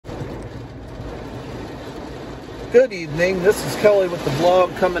Good evening, this is Kelly with the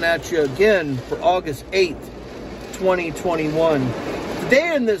vlog coming at you again for August 8th, 2021.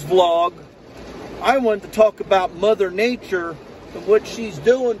 Today in this vlog, I want to talk about Mother Nature and what she's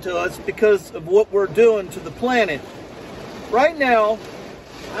doing to us because of what we're doing to the planet. Right now,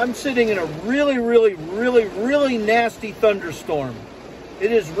 I'm sitting in a really nasty thunderstorm.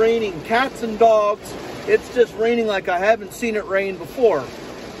 It is raining cats and dogs. It's just raining like I haven't seen it rain before.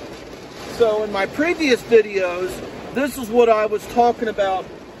 So in my previous videos, this is what I was talking about,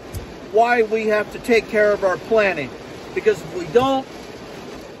 why we have to take care of our planet. Because if we don't,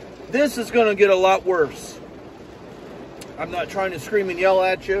 this is going to get a lot worse. I'm not trying to scream and yell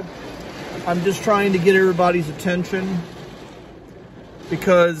at you. I'm just trying to get everybody's attention.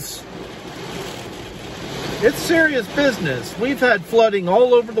 Because it's serious business. We've had flooding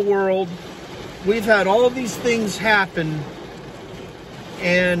all over the world. We've had all of these things happen.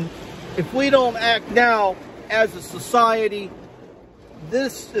 And if we don't act now as a society,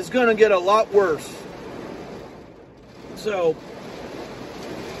 this is going to get a lot worse. So,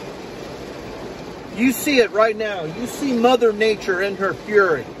 you see it right now. You see Mother Nature in her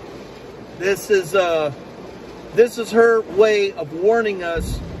fury. This is her way of warning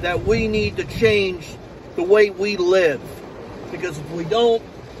us that we need to change the way we live. Because if we don't,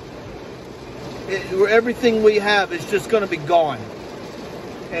 everything we have is just going to be gone.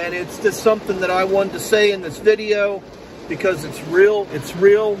 And it's just something that I wanted to say in this video because it's real. It's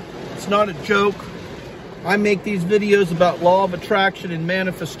real. It's not a joke. I make these videos about law of attraction and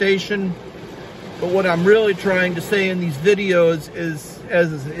manifestation. But what I'm really trying to say in these videos is,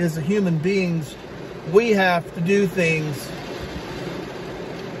 as human beings, we have to do things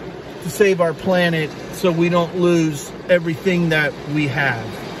to save our planet so we don't lose everything that we have.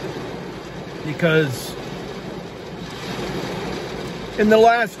 Because in the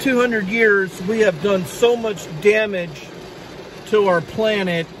last 200 years, we have done so much damage to our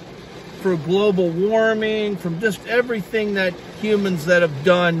planet through global warming, from just everything that humans that have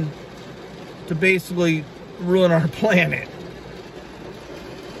done to basically ruin our planet.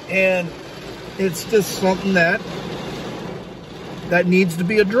 And it's just something that needs to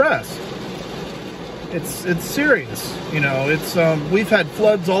be addressed. It's serious, you know. It's we've had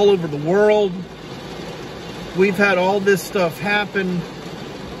floods all over the world. We've had all this stuff happen,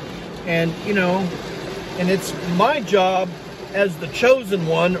 and you know, and it's my job as the chosen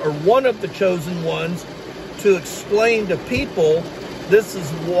one, or one of the chosen ones, to explain to people this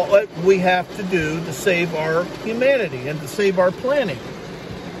is what we have to do to save our humanity and to save our planet.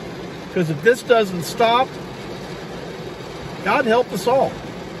 Because if this doesn't stop, God help us all.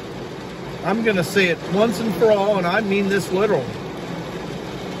 I'm going to say it once and for all, and I mean this literally.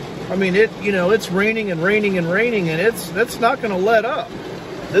 I mean, it's raining and raining and raining, and that's not going to let up.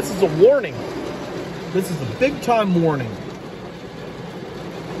 This is a warning. This is a big time warning.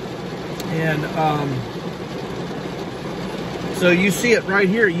 And so you see it right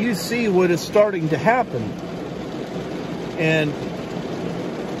here. You see what is starting to happen. And,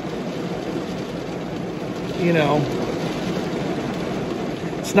 you know,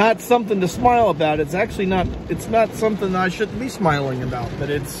 it's not something to smile about. It's actually not, it's not something I shouldn't be smiling about, but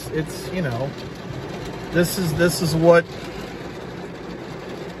it's, you know, this is what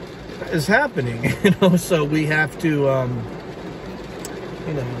is happening, you know, so we have to,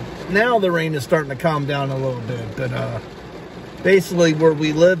 you know, now the rain is starting to calm down a little bit, but, basically where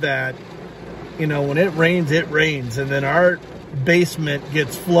we live at, you know, when it rains, and then our basement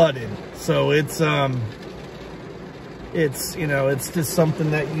gets flooded. So it's, you know, it's just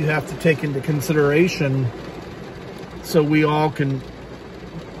something that you have to take into consideration so we all can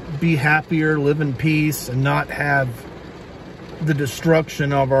be happier, live in peace, and not have the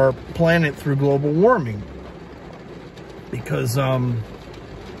destruction of our planet through global warming. Because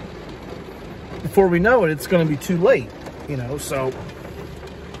before we know it, it's going to be too late, you know. So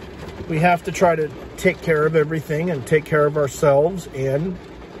we have to try to take care of everything and take care of ourselves and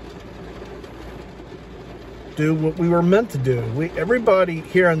do what we were meant to do. Everybody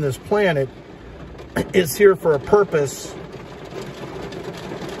here on this planet is here for a purpose,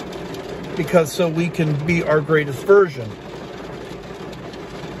 because so we can be our greatest version.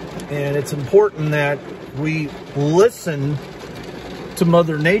 And it's important that we listen to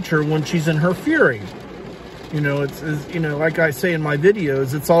Mother Nature when she's in her fury. You know, it's you know, like I say in my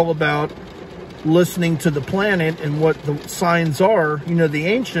videos, it's all about listening to the planet and what the signs are. You know, the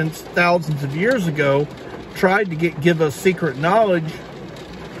ancients, thousands of years ago, tried to give us secret knowledge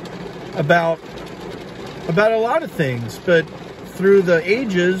about a lot of things, but through the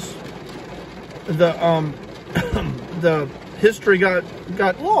ages, the the history got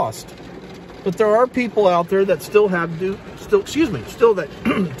lost. But there are people out there that still that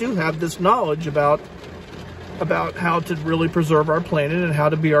do have this knowledge about how to really preserve our planet and how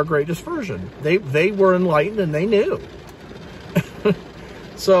to be our greatest version. They were enlightened and they knew.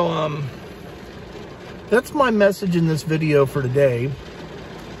 So that's my message in this video for today.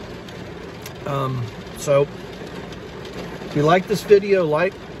 So if you like this video,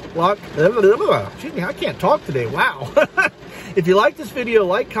 excuse me, I can't talk today. Wow. If you like this video,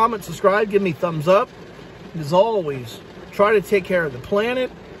 like, comment, subscribe, give me thumbs up. And as always, try to take care of the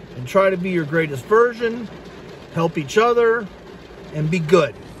planet and try to be your greatest version. Help each other and be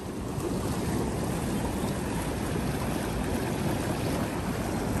good.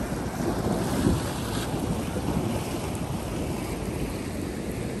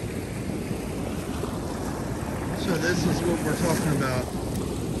 So this is what we're talking about,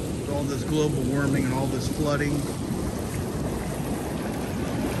 all this global warming and all this flooding.